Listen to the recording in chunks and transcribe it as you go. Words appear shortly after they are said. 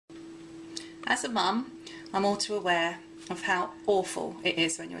As a mum, I'm all too aware of how awful it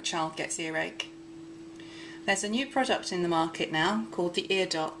is when your child gets earache. There's a new product in the market now called the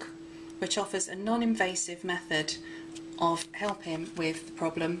Eardoc, which offers a non-invasive method of helping with the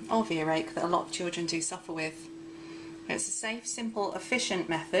problem of earache that a lot of children do suffer with. It's a safe, simple, efficient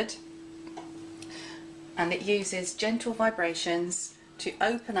method, and it uses gentle vibrations to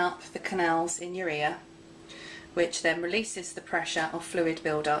open up the canals in your ear, which then releases the pressure of fluid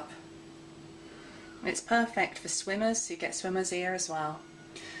build-up. It's perfect for swimmers who get swimmer's ear as well.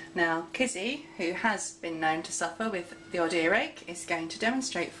 Now, Kizzy, who has been known to suffer with the odd earache, is going to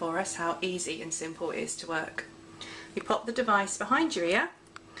demonstrate for us how easy and simple it is to work. You pop the device behind your ear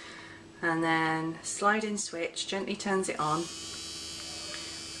and then slide-in switch gently turns it on,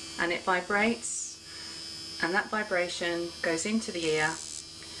 and it vibrates, and that vibration goes into the ear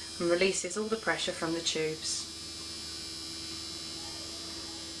and releases all the pressure from the tubes.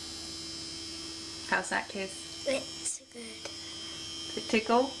 How's that, Kiz? It's good. Does it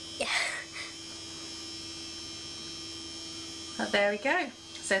tickle? Yeah. Oh, there we go.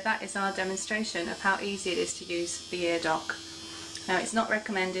 So that is our demonstration of how easy it is to use the Eardoc. Now, it's not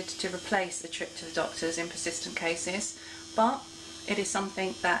recommended to replace a trip to the doctors in persistent cases, but it is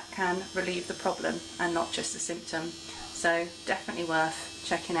something that can relieve the problem and not just the symptom. So definitely worth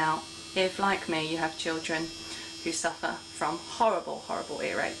checking out if, like me, you have children who suffer from horrible, horrible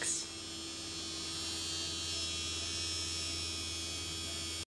earaches.